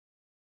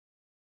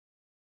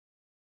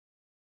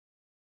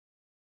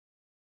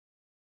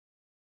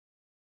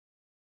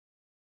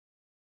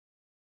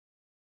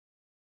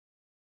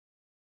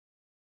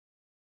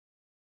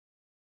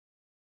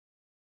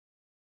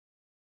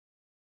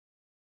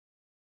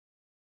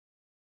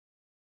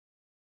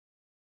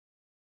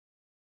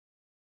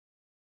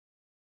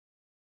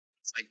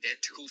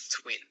identical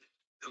twin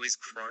who is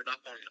grown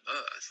up on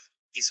Earth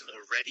is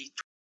already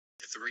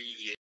 3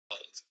 years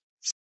old.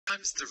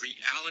 Sometimes the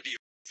reality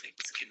of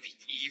things can be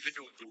even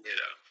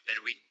weirder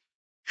than we.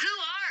 Who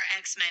are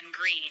X-Men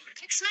Green?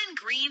 X-Men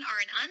Green are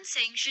an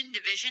unsanctioned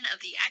division of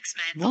the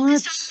X-Men What?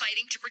 focused on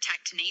fighting to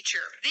protect nature.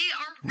 They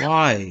are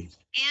Why?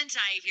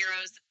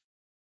 anti-heroes.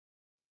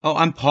 Oh,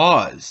 I'm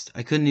paused.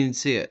 I couldn't even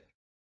see it.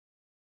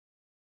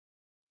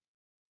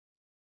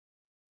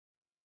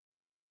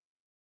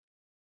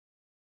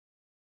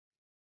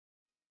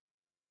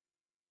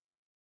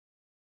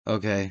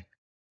 Okay.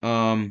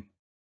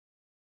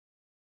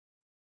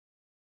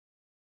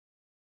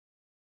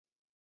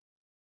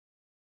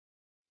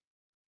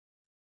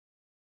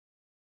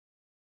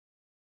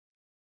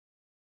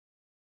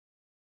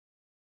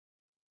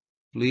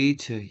 Flee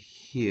to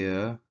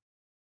here.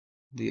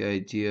 The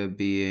idea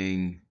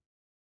being,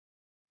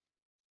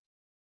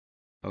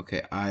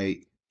 okay,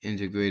 I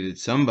integrated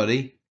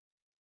somebody.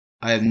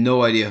 I have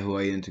no idea who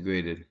I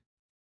integrated.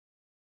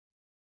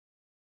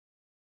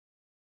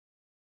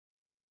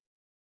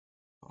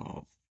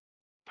 Oh,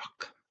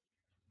 fuck.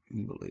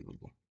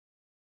 Unbelievable.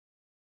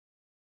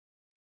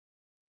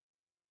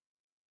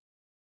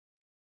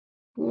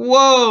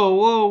 Whoa,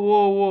 whoa,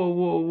 whoa, whoa,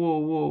 whoa, whoa,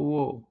 whoa,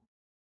 whoa.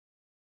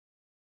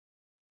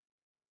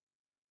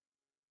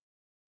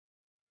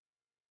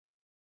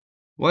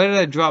 Why did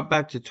I drop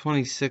back to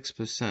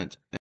 26%?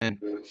 And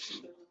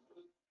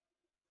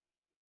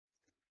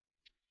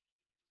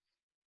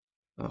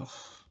ugh.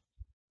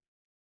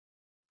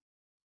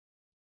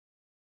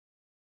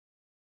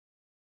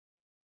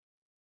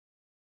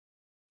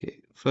 Okay,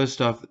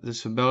 first off,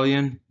 this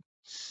rebellion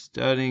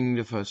starting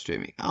to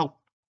frustrate me. Oh,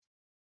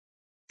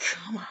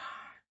 come on.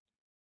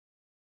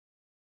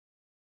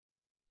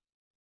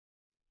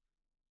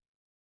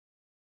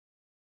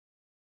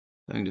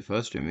 Starting to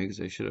frustrate me because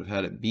I should have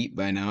had it beat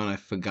by now and I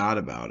forgot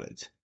about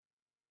it.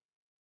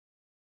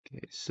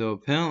 Okay, so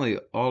apparently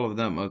all of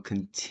them are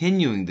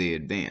continuing the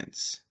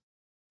advance.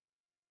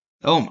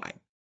 Oh my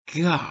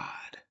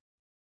god.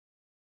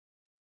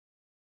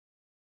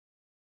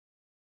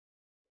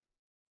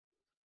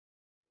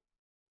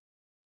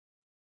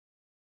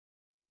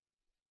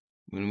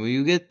 When will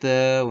you get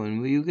there? When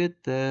will you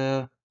get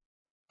there?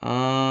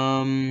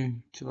 July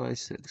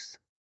 6th.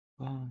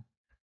 5,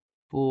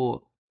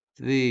 4,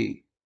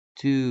 3,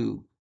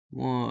 2,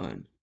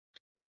 1.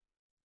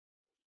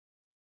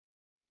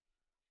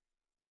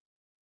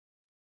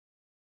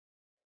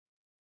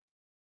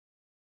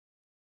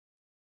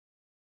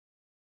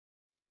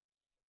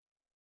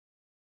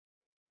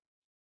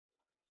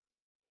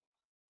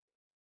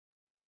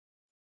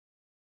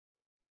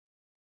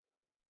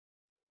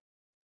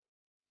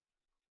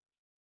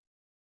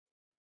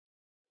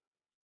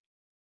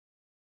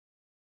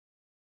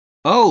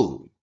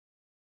 Oh!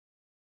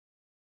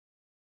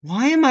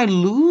 Why am I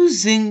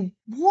losing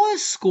war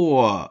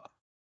score?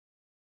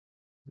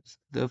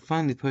 They're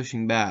finally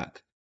pushing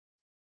back.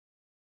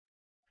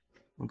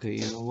 Okay,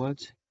 you know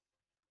what?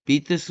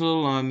 Beat this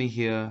little army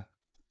here.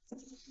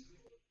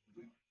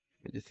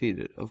 Defeat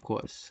it, of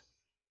course.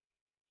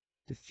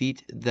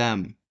 Defeat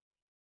them.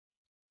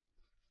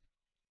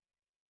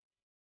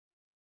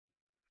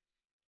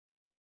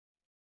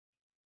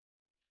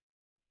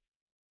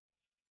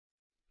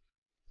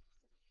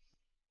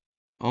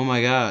 Oh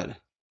my god.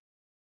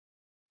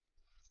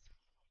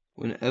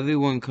 When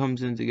everyone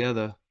comes in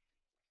together.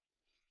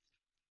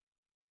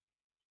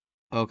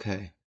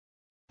 Okay.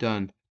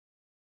 Done.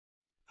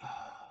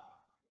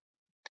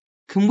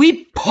 Can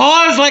we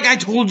pause like I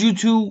told you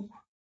to?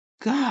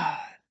 God.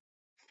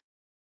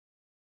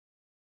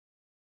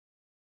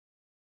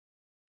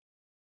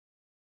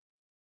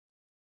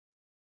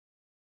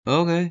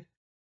 Okay.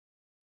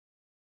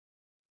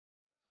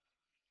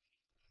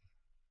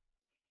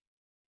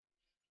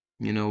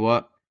 You know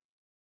what?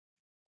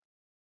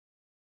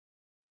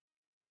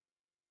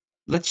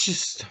 Let's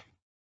just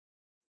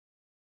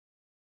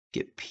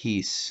get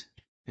peace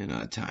in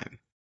our time.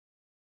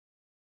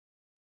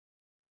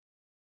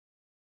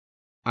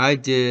 I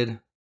did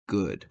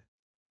good.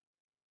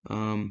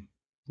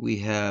 We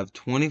have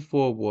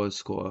 24 war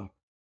score.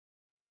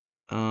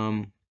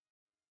 Whoa.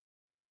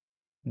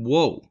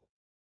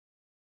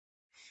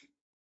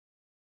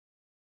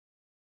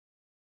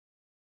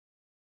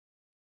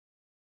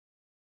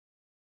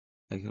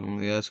 I can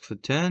only ask for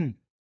 10.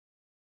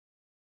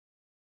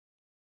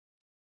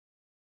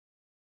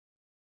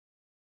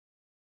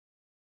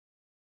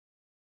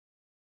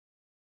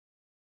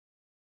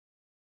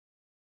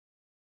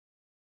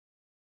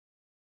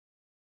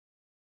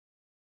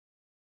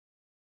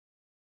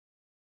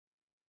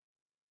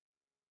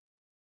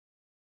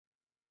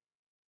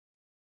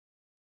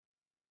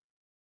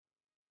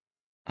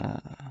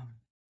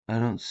 I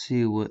don't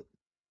see what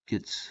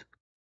gets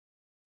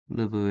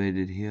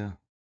liberated here,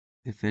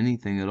 if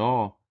anything at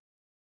all.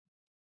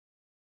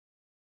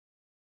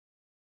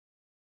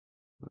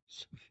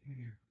 Let's see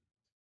here.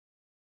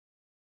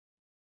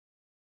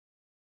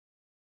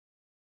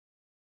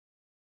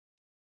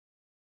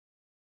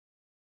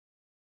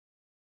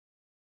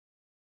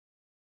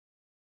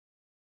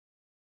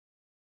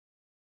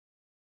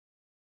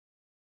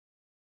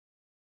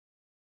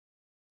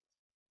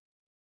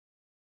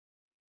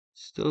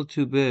 Still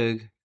too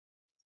big.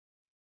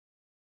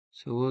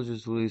 So we'll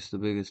just release the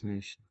biggest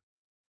nation.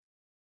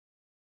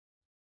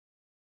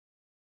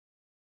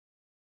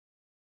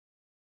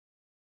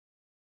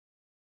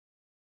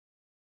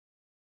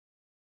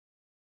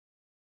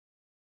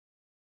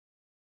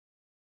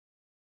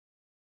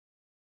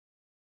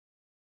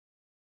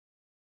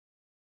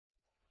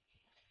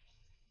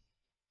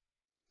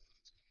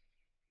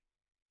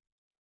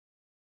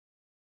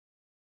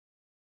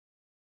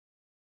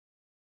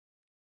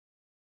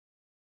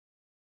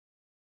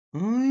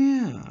 Oh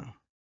yeah,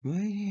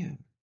 right here.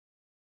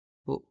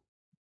 Oh,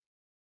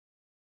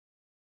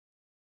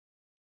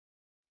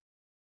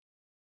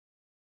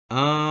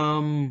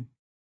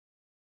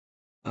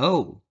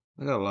 oh,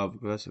 I got a lot of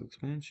aggressive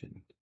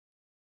expansion.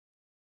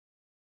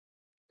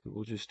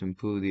 We'll just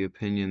improve the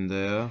opinion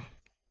there.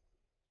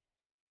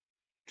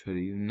 Try to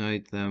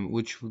unite them,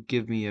 which will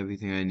give me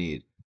everything I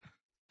need.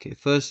 Okay,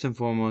 first and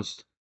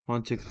foremost,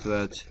 Pontic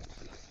threat.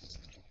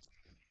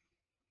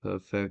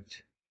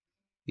 Perfect.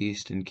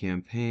 Eastern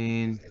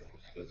campaign.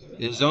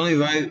 It is only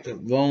right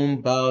that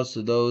Rome bows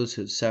to those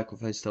who have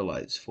sacrificed their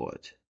lives for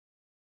it.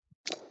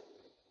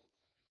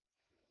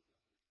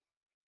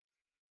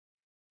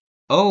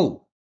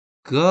 Oh,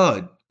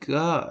 good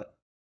God.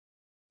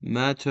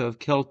 Matter of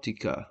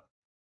Celtica.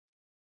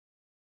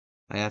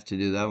 I have to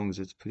do that one because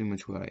it's pretty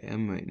much where I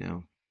am right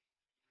now.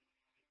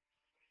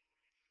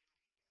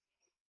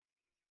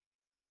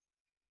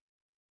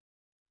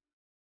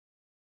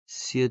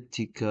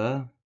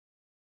 Celtica.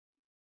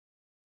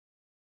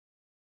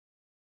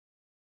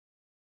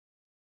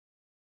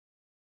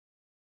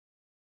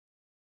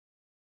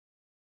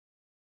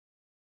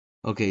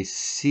 Okay,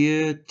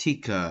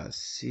 Celtica.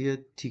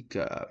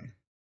 Celtica.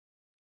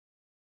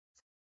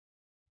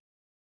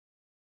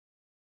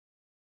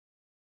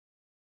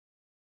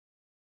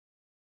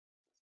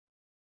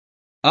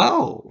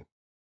 Oh!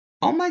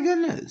 Oh my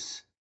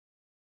goodness!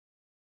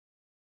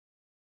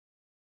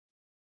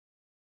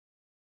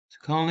 It's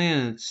a colony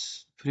and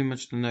it's pretty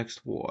much the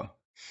next war.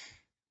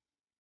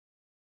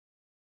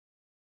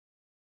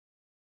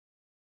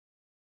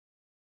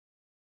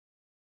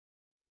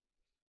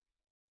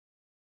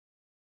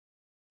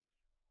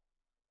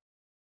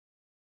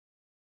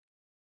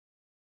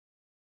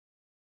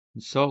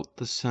 Consult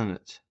the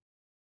Senate.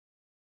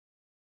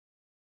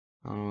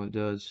 I don't know what it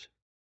does.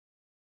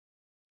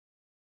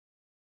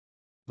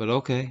 But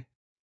okay.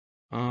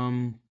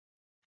 More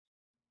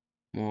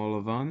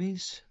of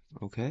armies.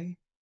 Okay.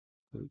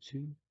 Go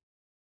to.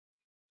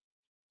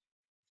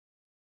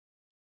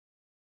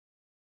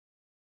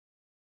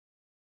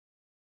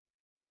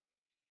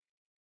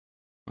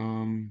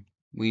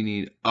 We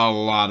need a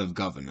lot of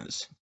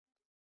governors.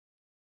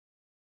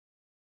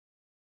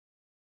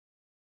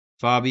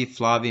 Fabi,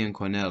 Flavi, and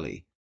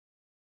Cornelli.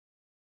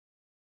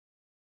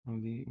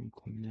 Fabi and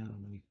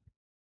Cornelli.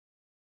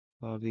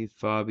 Flavi,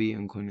 Fabi,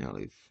 and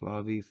Cornelli.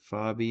 Flavi,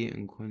 Fabi,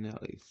 and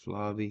Cornelli.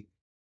 Flavi.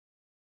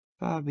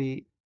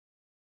 Fabi.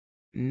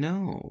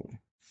 No.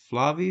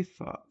 Flavi,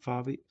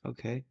 Fabi.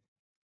 Okay.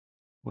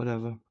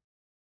 Whatever.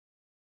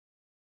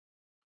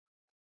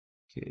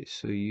 Okay,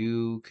 so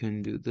you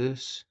can do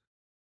this.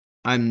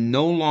 I'm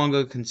no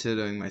longer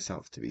considering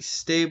myself to be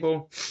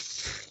stable.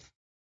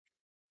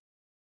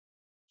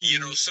 You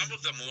know, some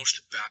of the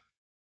most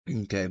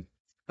Okay.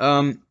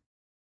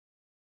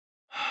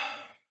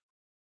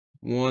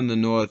 War in the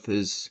north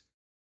is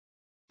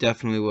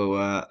definitely where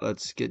we're at.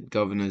 Let's get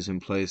governors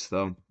in place,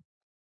 though.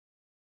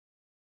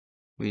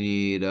 We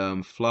need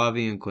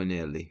Flavi and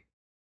Cornelli.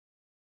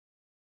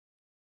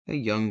 A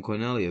young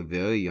Cornelli, a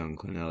very young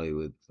Cornelli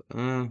with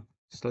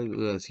slightly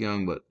less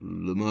young, but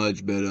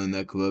much better on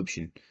that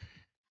corruption.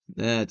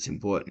 That's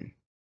important.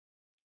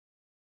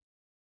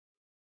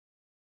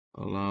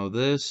 Allow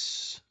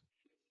this.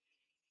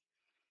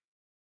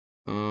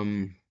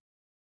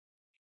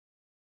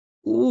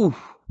 Ooh,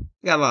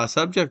 got a lot of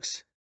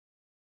subjects.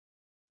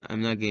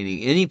 I'm not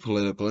gaining any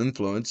political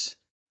influence.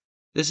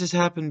 This has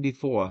happened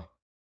before.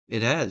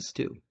 It has,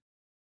 too.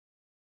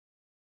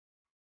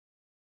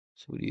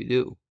 So what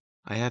do?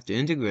 I have to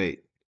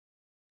integrate.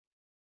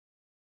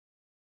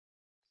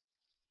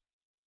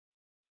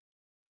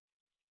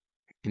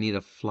 I need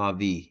a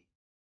Flavi.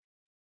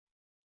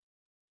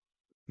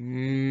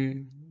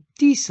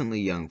 Decently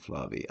young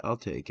Flavi. I'll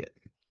take it.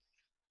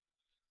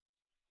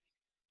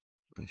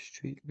 Nice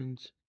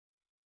treatment.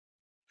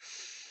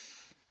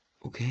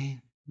 Okay.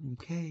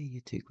 Okay,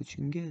 you take what you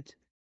can get.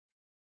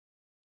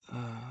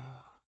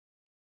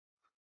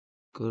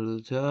 Go to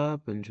the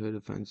top and try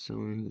to find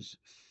someone who's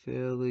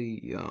fairly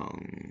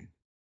young.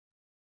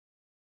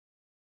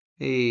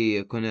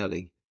 Hey,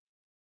 Cornelli.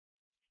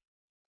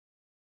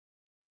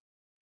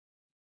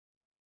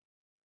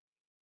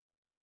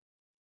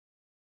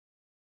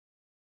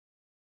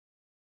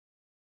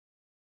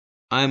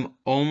 I'm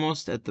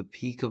almost at the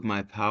peak of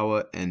my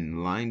power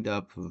and lined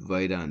up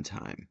right on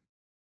time.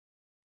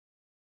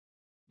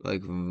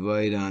 Like,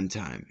 right on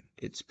time.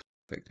 It's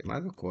perfect. Am I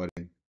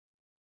recording?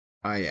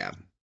 I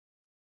am.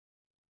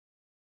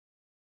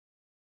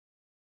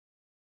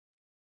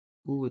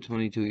 Ooh, a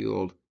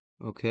 22-year-old.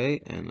 Okay,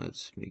 and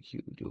let's make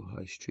you do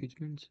harsh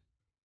treatment.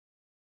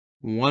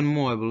 One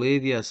more, I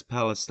believe. Yes,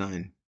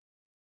 Palestine.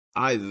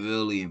 I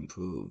really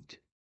improved.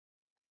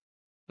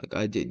 Like,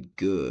 I did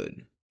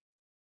good.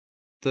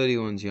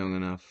 31's young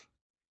enough.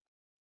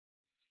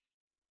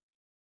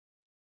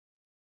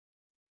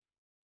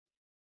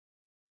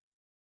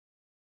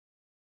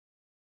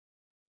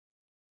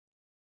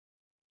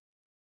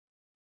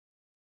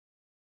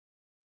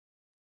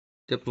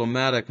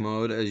 Diplomatic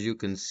mode, as you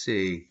can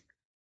see,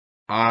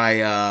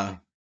 I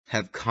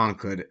have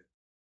conquered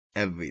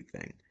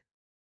everything.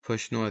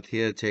 Push north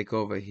here, take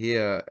over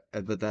here,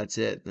 but that's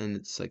it. Then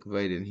it's like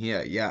right in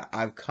here. Yeah,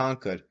 I've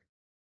conquered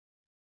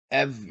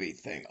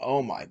everything.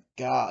 Oh my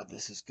god,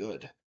 this is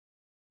good.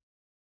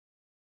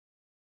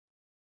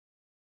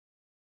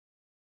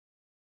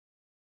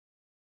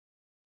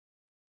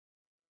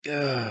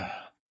 Ugh.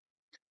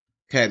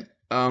 Okay,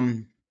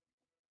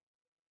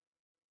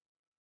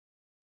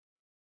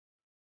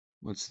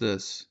 what's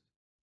this?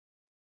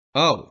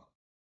 Oh,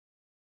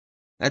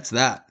 that's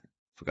that.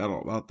 Forgot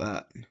all about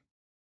that.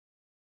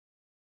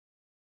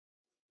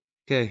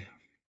 Okay.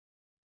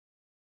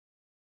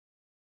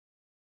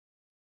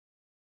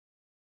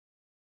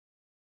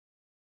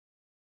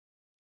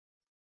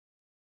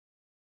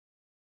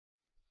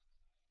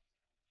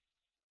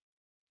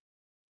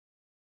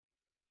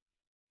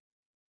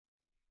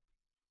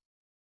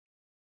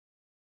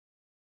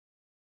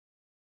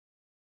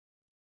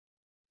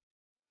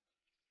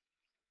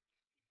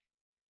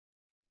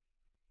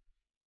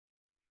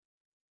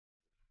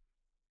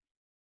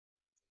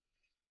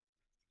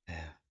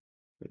 Yeah.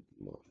 Good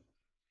lord.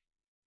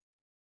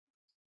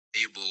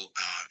 Able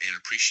and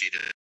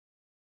appreciated.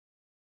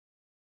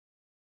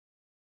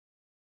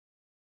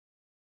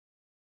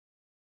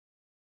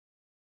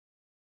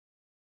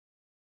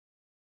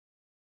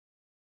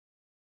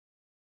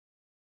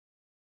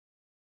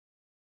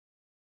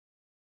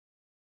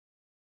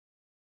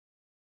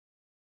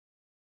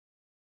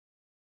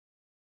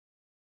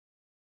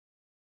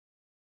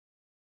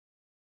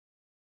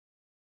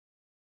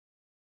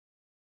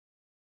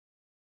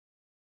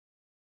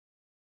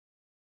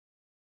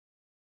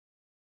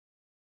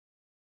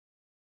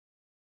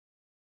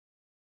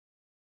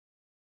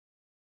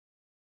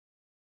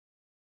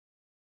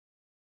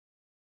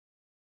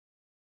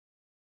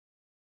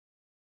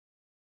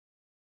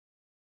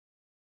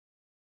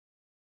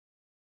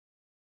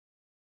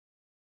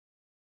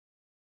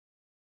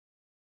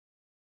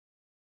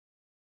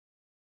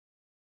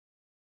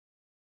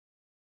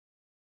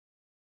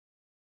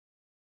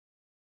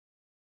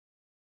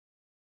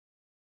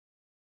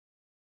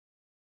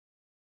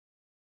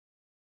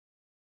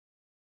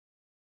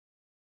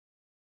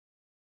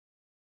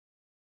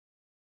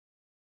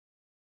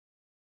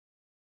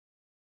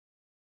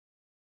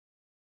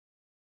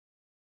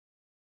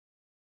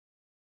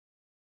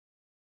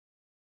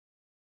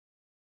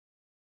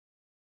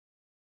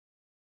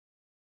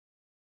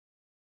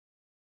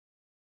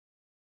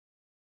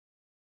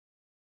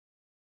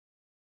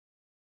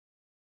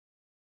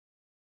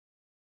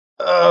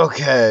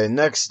 Okay,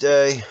 next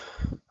day.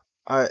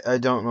 I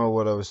don't know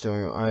what I was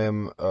doing. I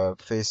am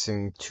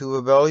facing two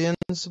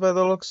rebellions by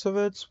the looks of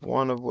it.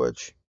 One of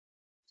which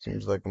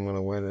seems like I'm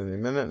gonna win any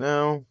minute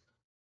now.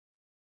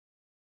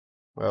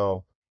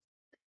 Well,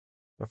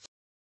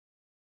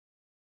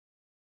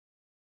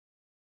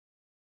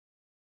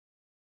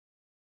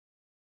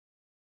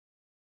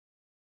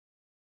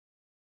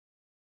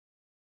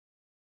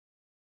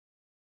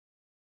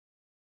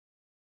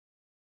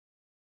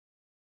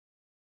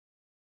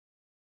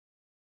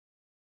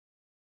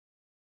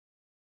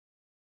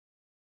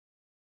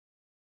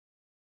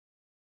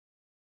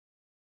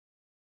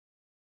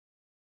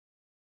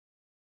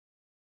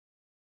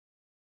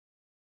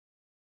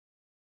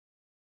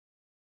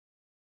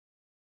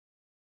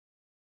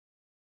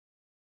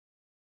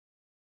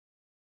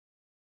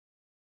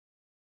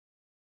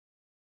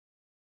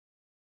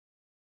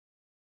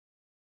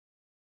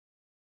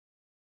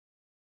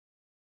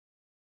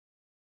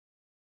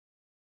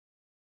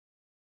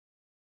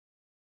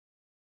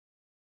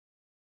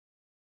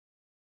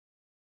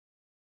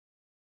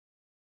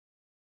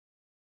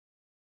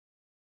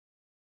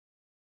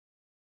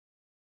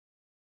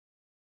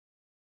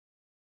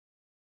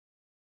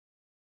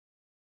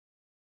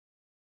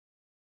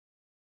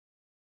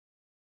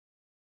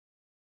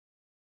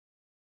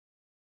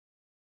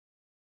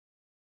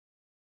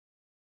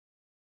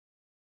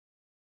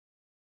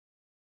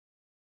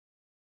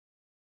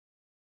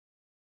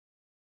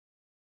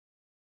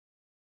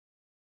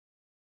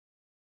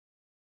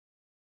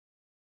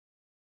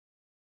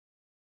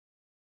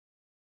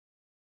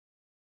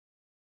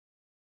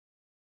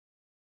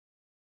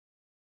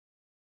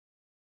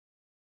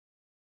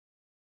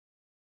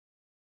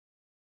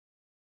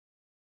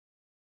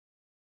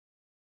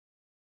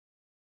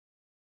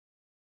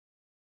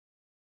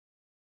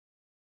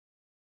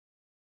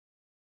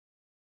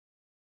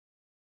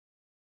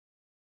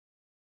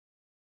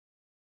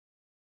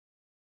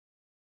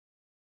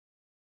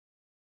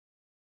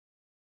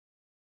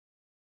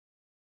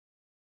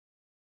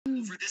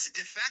 For this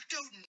de facto.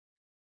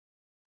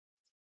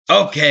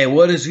 Okay,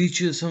 what is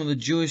each of some of the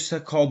Jewish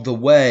sect called the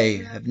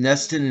Way have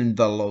nested in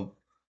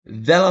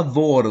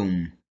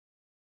Velavorum?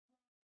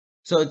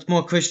 So it's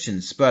more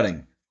Christians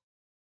spreading.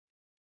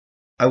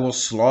 I will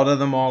slaughter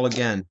them all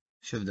again.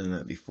 Should have done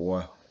that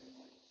before.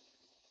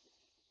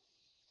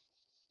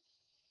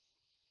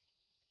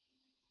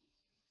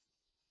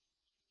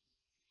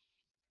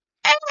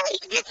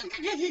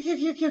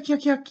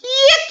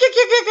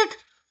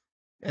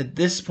 At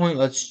this point,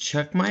 let's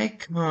check my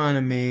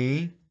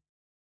economy.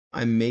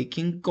 I'm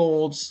making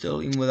gold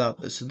still, even without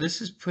this. So this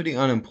is pretty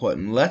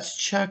unimportant. Let's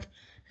check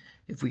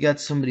if we got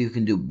somebody who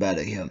can do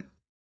better here.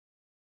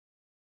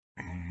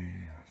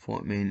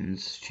 Fort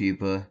maintenance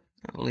cheaper.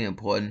 Not really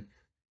important.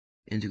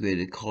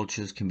 Integrated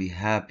cultures can be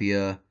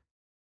happier.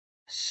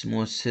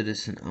 More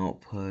citizen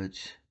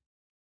output.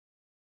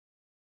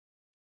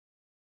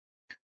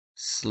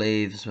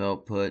 Slaves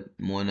output.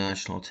 More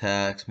national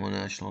tax. More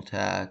national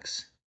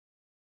tax.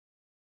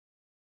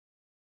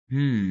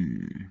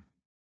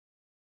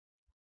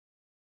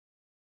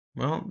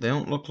 Well, they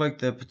don't look like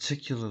they're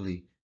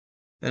particularly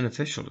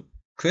beneficial.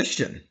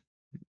 Christian.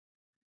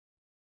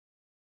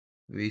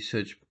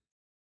 Research.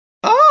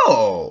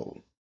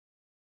 Oh!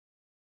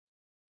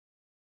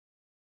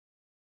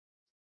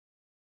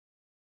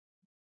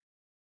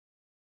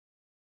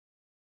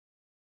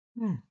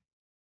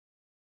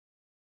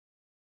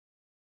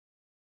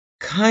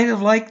 Kind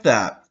of like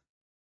that.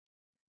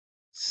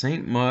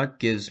 St. Mark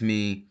gives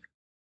me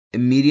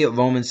immediate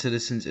Roman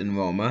citizens in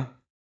Roma,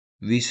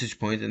 research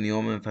point, and the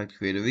Roman in fact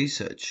created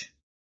research.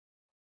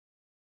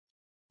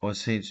 Or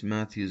St.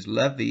 Matthew's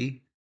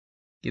levy,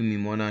 give me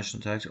more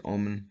national tax,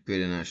 Roman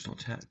greater national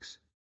tax.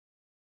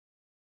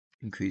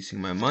 Increasing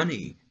my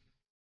money.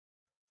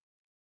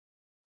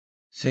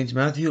 St.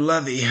 Matthew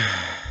levy.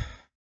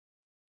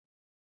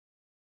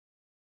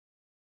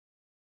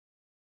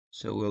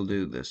 So we'll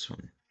do this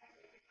one.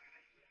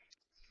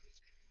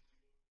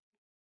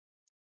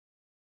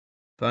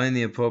 Find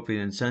the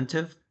appropriate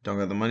incentive. Don't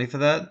got the money for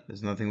that.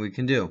 There's nothing we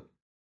can do.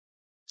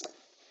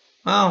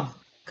 Well,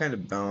 kind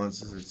of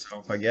balances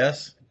itself, I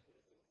guess.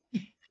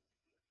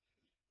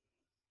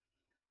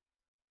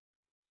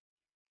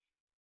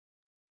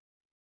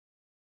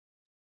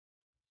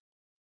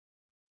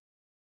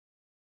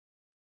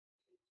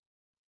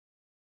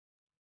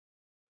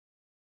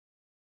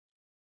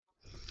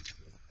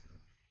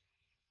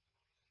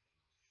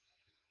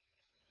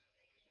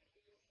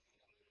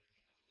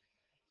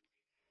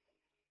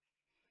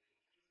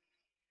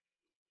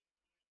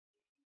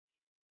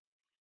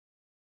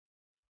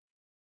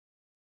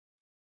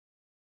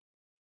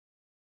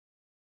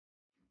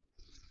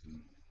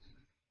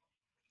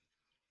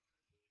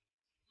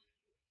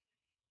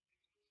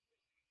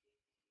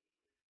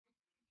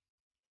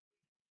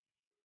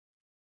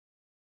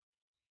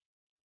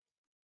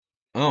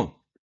 Oh.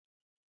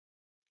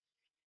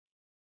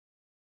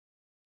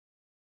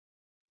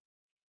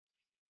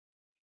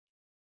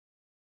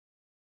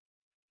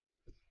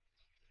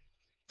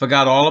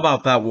 Forgot all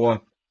about that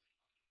war.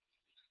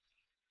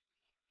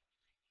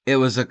 It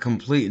was a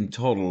complete and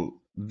total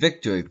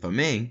victory for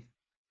me.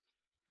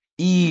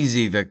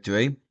 Easy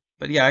victory.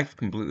 But yeah, I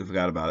completely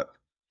forgot about it.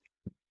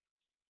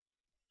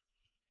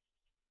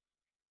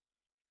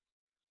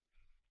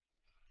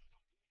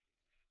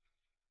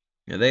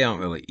 Yeah, they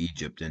aren't really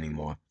Egypt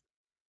anymore.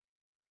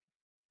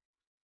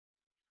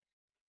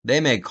 They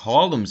may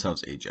call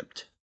themselves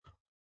Egypt,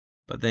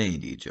 but they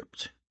ain't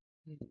Egypt.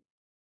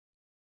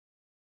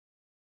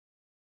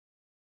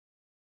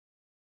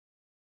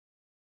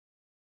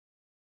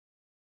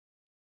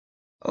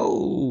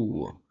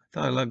 Oh, I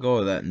thought I let go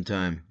of that in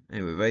time.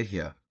 Anyway, right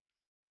here.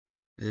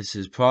 This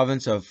is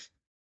province of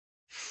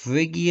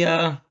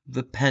Phrygia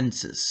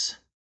Vepensis.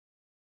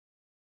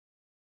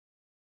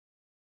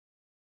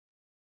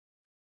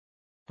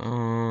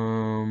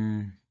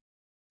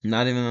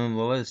 Not even on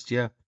the list,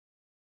 yeah.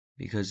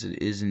 Because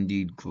it is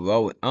indeed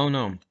growing. Oh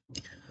no.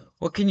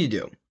 What can you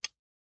do?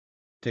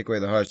 Take away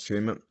the harsh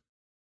treatment?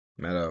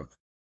 Matter of.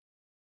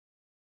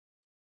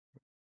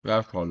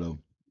 That's called.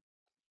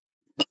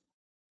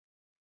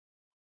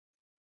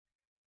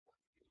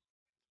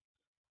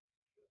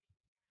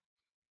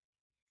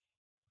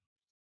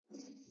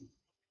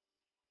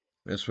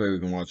 This way we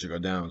can watch it go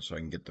down so I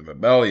can get the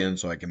rebellion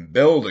so I can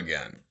build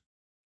again.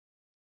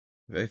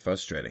 Very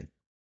frustrating.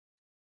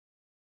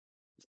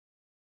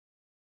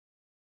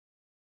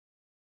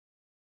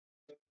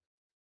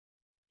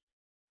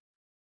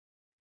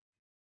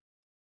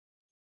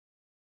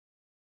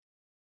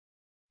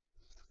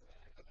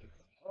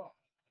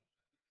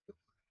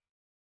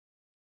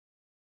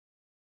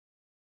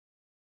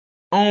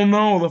 Oh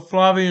no, the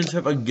Flavians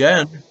have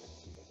again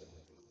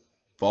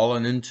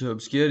fallen into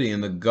obscurity,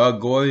 and the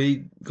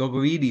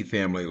Gogoridi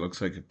family looks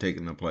like they've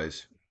taken the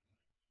place.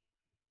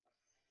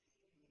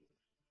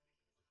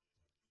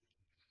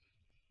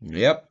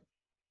 Yep.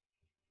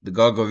 The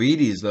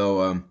Gogoridis,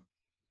 though,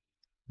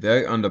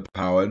 very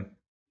underpowered.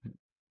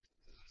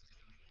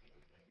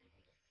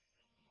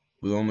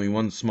 With only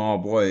one small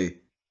boy,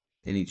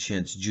 any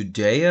chance.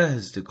 Judea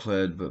has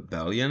declared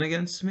rebellion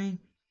against me?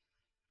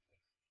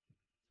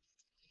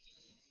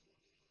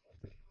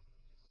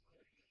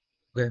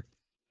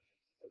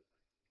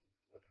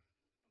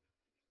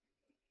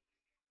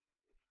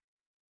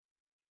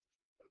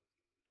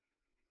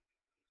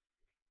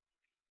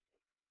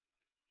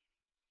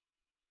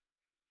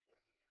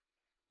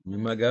 You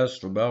my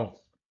guest,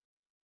 Rebel.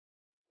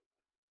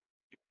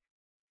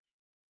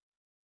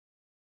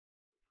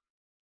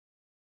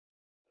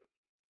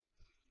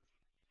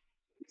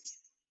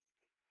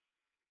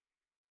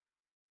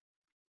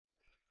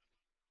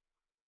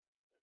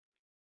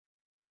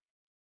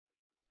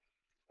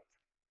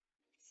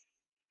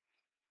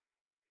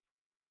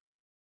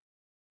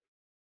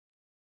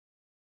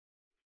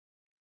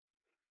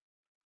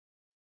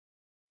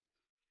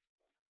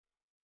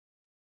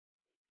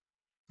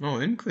 Oh,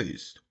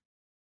 increased.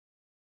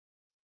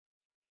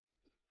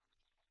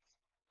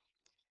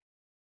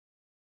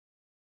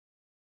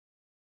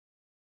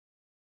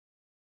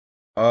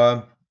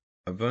 Uh,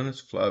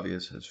 Avernus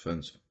Flavius has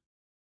friends.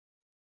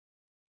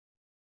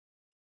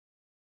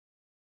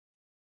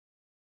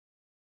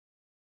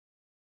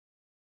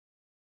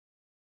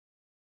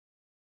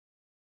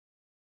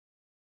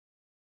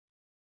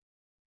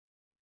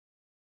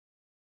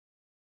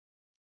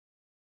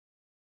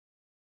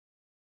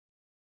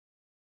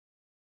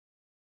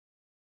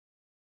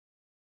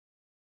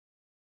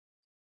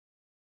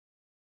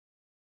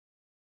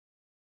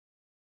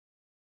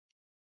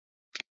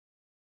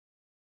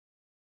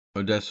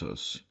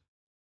 Odessos.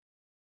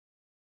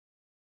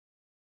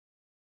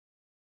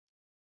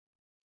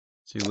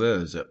 See, where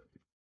is it?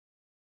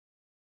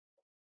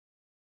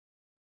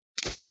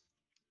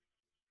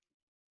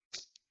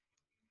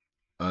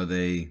 Are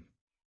they...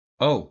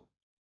 Oh,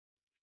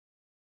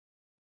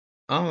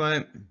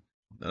 alright.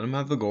 Let him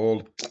have the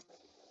gold.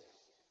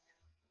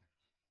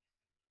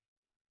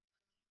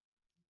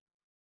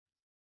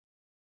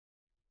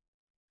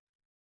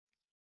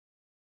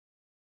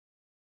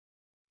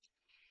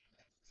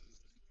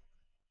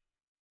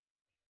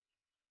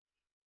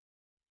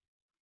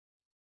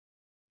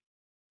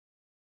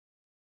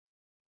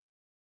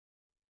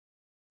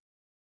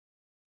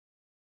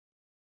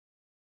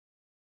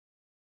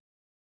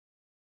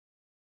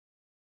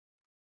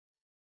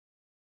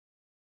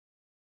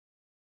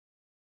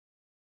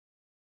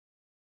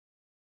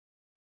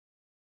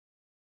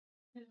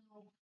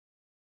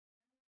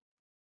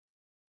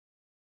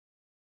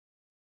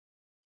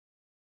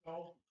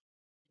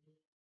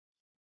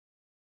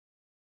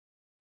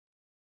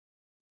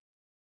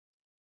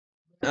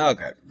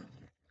 Okay.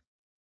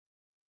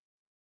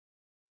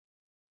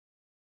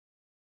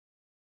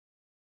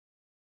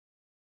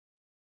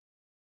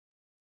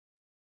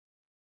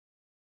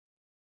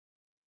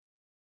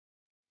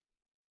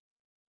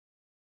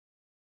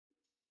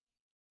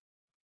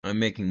 I'm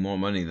making more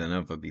money than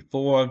ever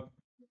before.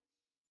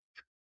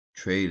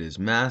 Trade is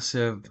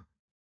massive.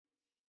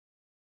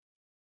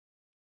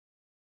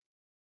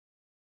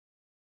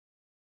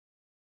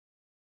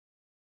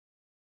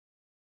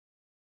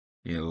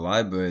 Need a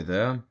library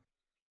there.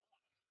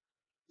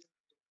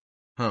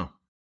 Huh.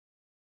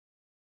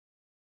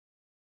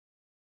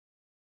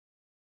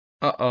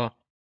 Uh-oh.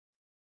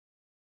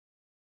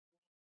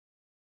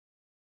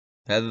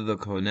 Head of the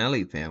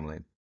Corneli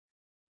family.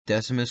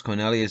 Decimus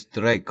Cornelius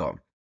Draco.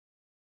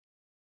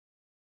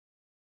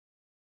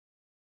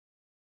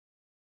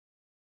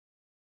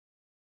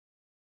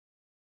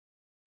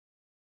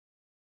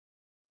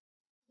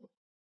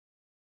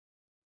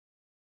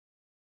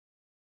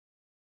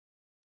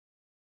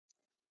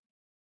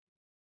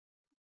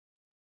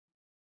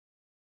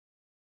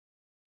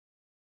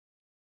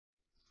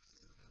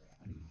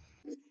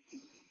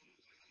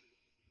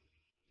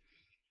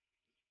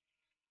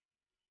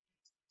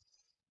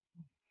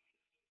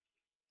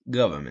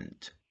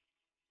 Government.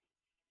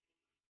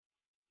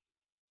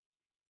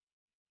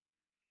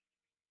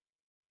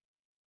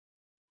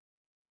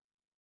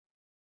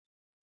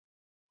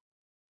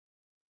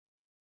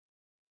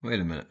 Wait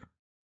a minute.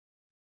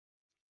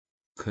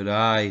 Could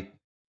I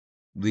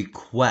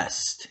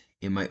request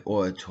in my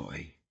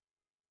oratory?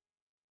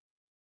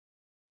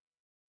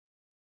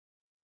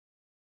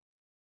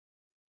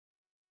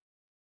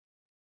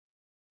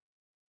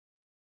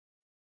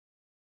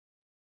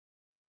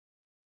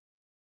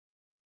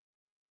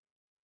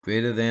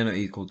 Greater than or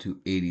equal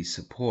to 80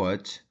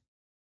 support.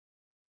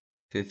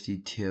 50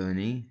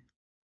 tyranny.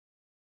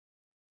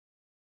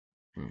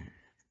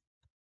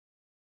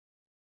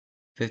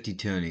 50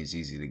 tyranny is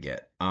easy to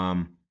get.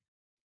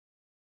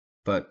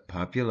 But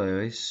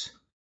popularis.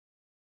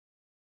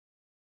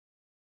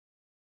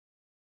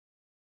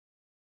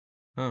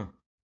 Huh.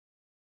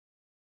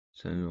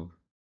 Central.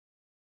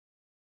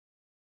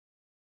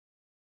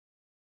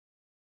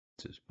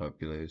 It says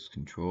popularis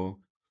control.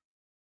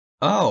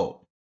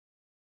 Oh!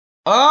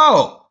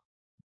 Oh!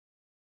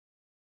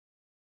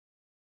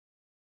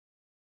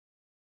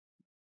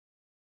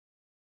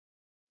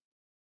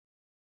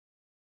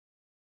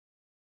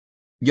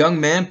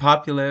 Young man,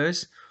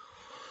 popularis.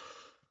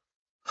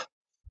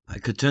 I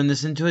could turn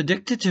this into a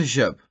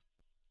dictatorship.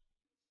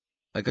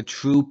 Like a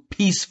true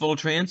peaceful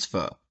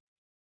transfer.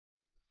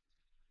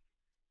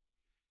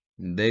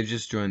 They've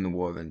just joined the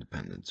War of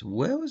Independence.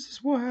 Where was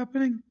this war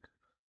happening?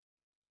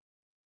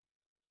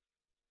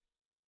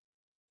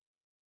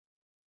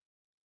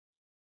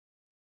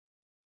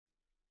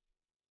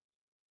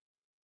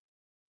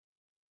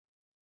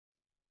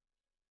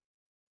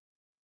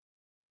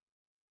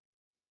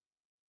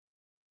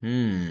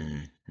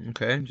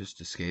 Okay, just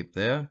escape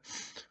there.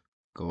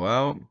 Go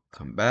out,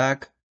 come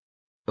back.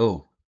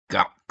 Oh,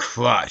 got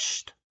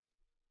crushed.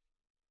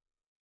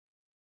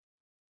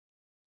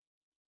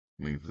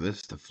 Waiting for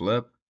this to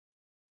flip.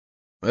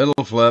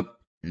 It'll flip.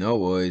 No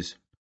worries.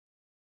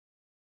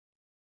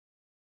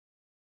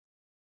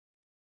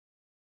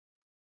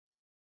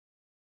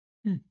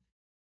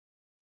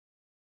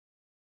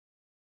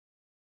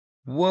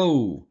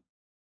 Whoa.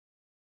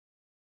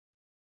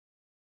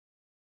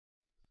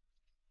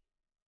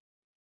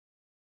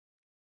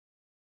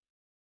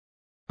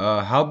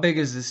 How big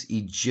is this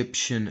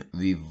Egyptian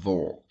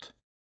revolt?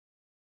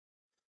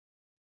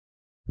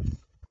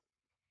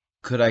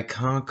 Could I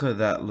conquer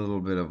that little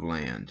bit of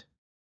land?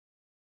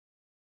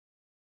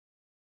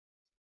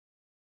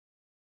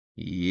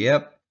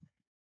 Yep.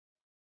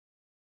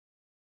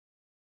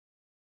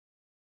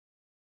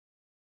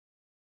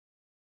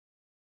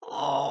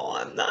 Oh,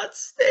 I'm not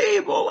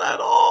stable at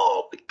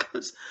all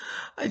because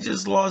I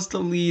just lost a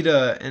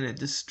leader and it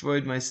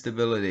destroyed my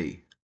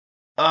stability.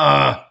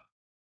 Ah!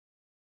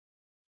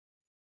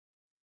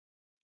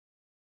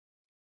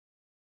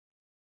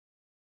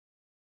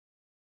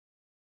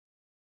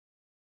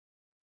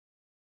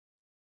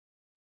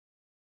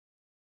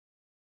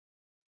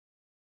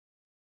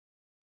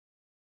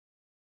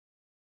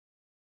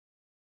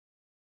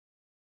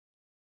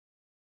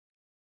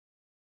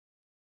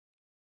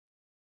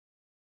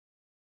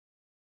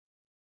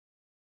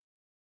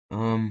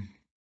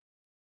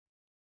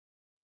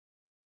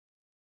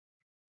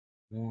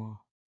 War.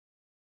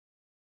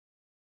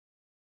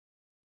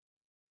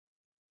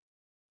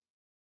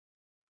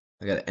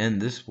 I gotta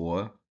end this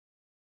war.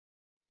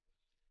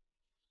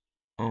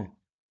 Oh.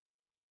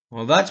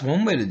 Well, that's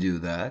one way to do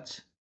that.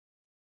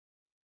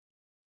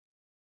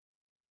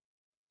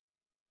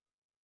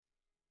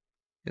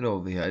 Get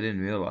over here. I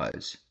didn't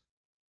realize.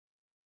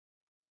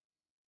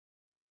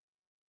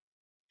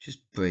 Just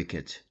break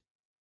it.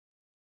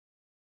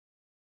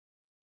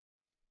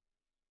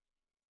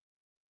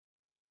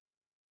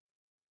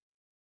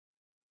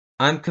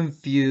 I'm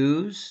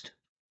confused.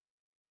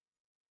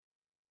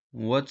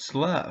 What's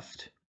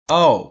left?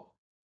 Oh!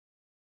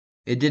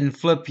 It didn't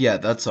flip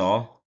yet, that's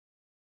all.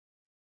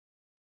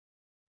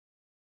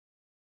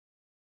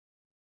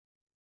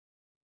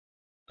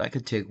 I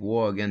could take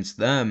war against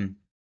them.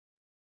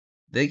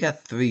 They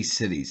got 3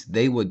 cities.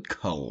 They would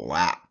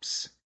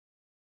collapse.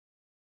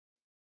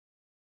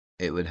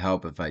 It would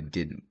help if I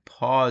didn't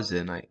pause it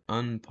and I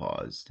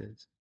unpaused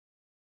it.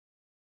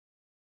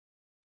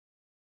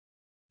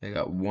 I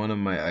got one of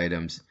my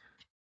items,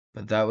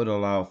 but that would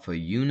allow for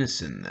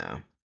unison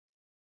now.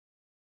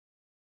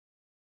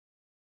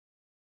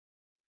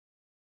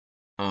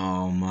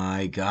 Oh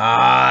my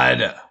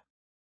god!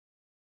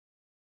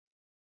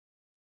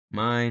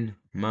 Mine,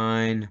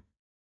 mine.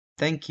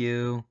 Thank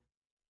you.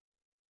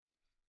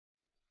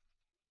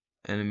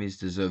 Enemies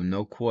deserve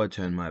no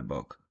quarter in my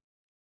book.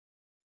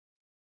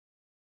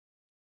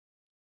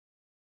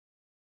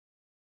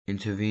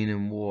 Intervene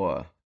in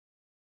war.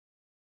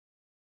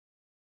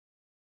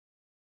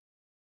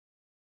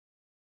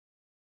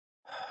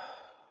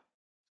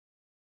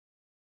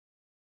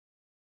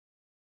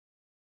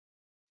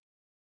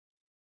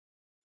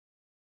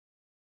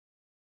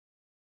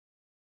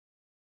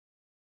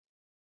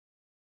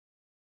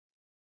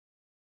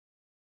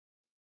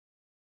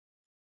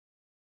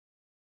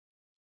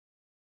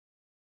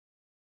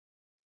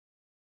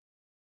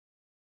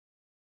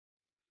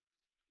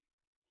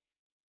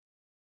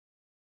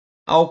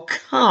 Oh,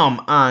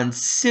 come on,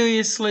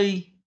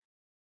 seriously?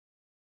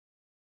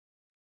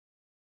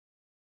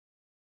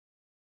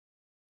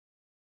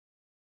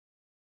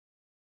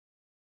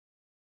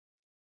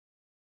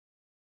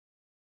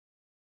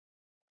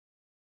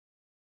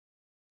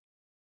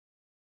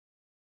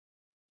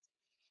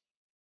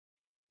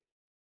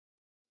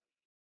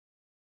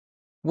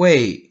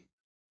 Wait,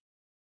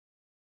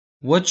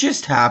 what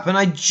just happened?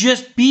 I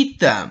just beat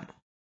them!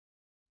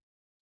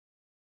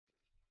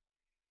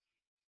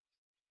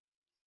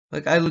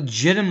 Like, I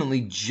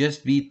legitimately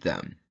just beat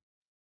them.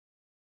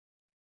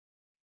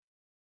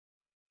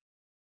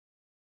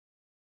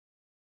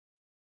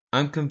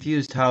 I'm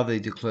confused how they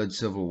declared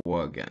civil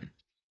war again.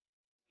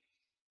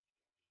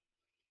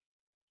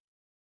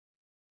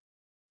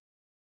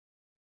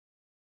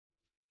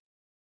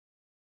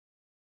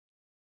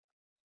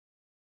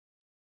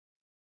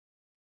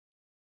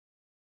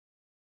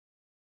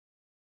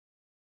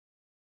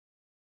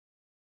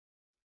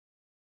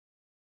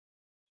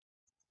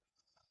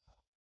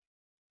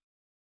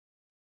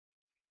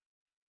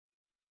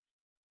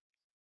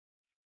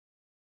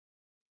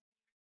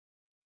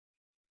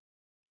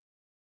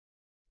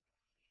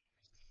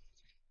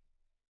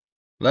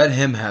 Let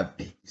him have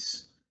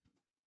peace.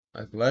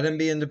 Like, let him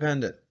be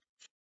independent.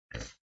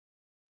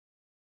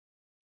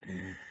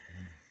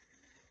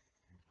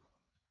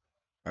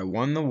 I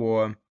won the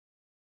war.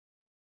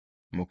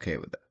 I'm okay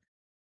with that.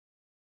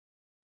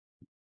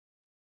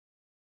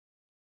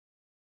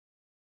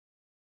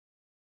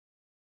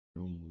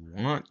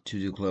 I want to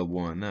declare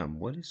war on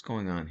them. What is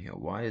going on here?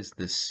 Why is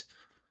this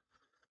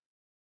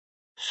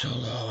So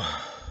low.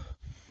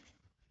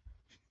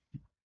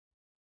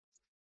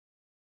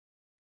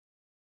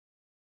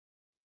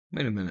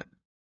 Wait a minute.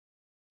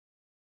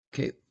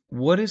 Okay,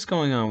 what is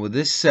going on with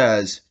this?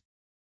 Says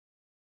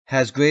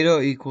has greater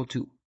or equal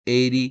to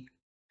 80.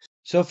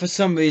 So for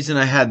some reason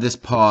I had this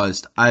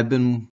paused. I've been